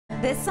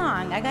This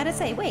song, I gotta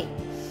say, wait.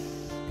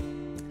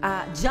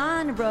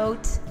 John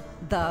wrote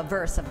the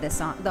verse of this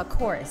song, the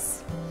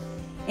chorus.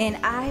 And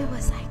I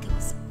was like,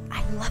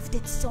 I loved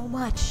it so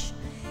much.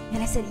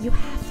 And I said, you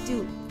have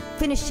to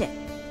finish it.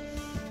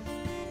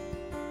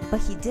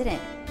 But he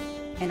didn't.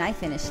 And I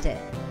finished it.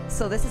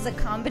 So this is a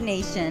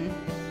combination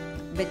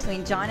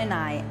between John and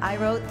I. I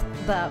wrote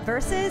the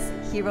verses,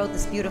 he wrote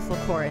this beautiful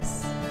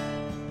chorus.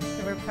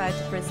 So we're proud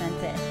to present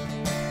it.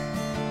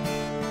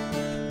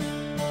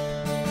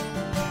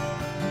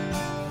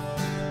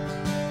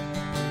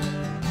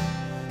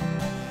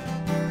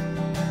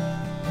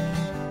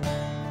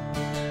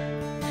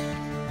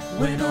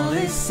 When all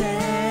is said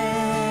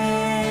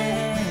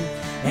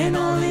and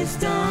all is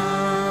done,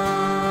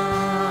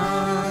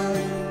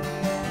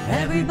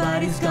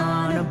 everybody's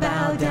gonna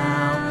bow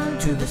down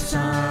to the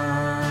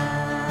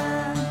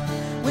sun.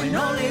 When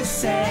all is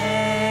said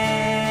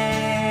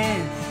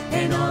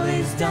and all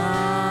is done,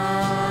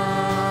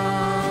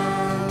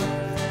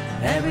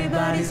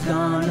 everybody's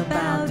gonna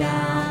bow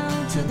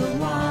down to the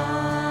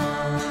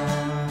one.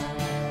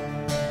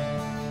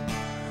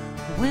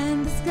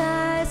 When the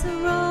skies are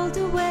rolled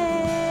away,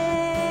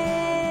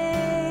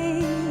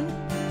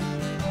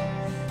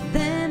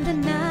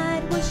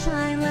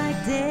 shine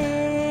like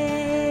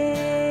day.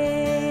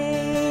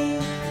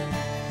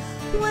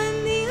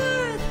 When the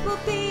earth will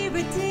be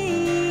redeemed,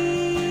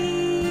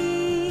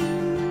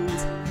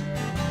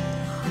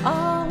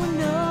 all will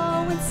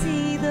know and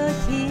see the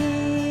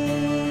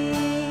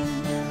King.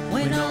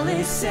 When all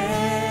is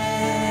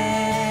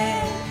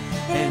said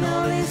and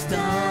all is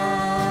done,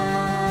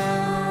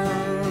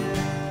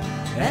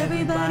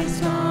 everybody's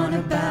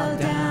gonna bow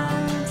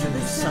down to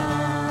the sun.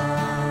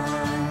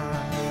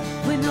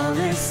 When all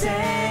is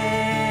said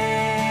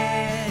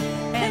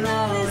and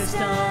all is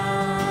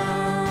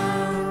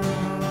done,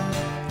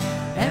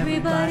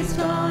 everybody's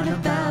gonna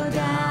bow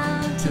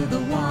down to the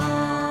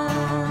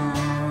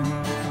one.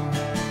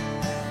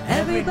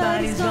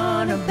 Everybody's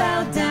gonna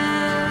bow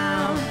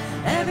down.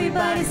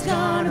 Everybody's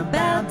gonna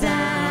bow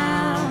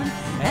down.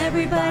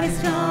 Everybody's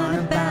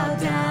gonna bow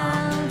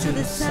down to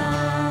the sun.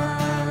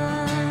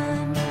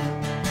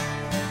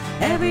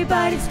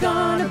 Everybody's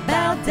gonna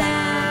bow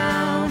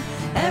down.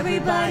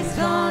 Everybody's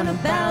gonna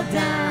bow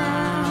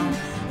down.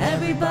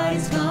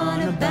 Everybody's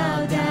gonna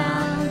bow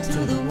down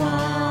to the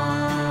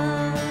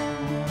one.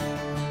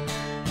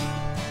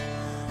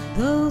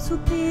 Those who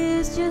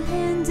pierced your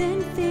hands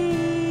and feet,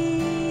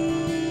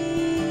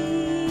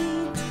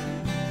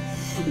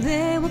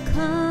 they will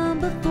come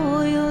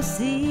before your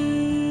seat.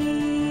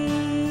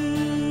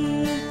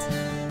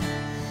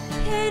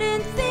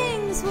 Hidden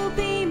things will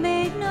be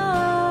made known,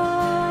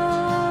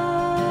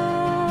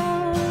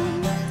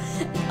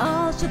 and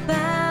all shall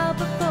bow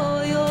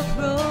before your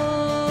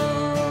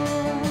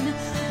throne.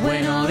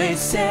 When all is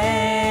said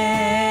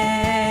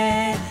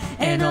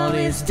and all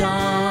is done,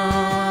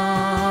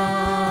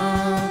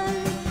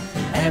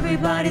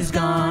 everybody's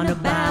gonna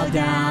bow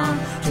down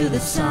to the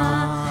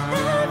sun.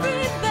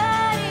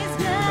 Everybody's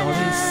gonna. All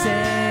is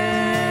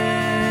said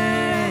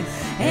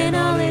and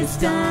all is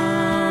done,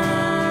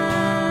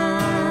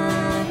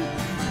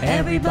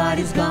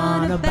 everybody's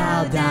gonna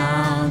bow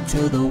down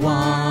to the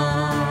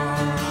one.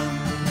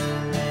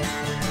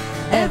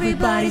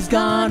 Everybody's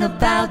gonna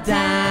bow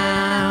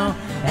down.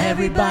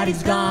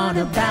 Everybody's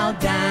gonna bow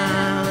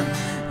down.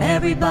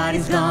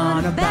 Everybody's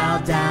gonna bow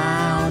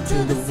down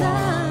to the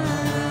one.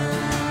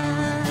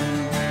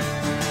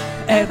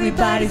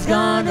 Everybody's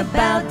gonna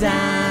bow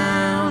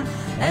down.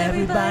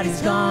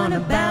 Everybody's gonna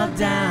bow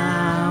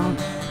down.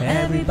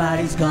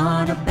 Everybody's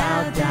gonna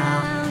bow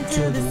down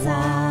to the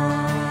one.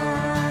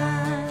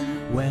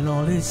 When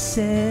all is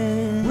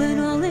said, When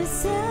all is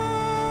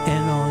said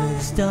and all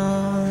is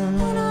done,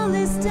 and all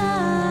is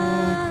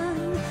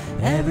done,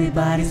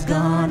 everybody's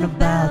gonna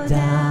bow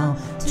down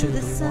to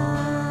the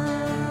sun.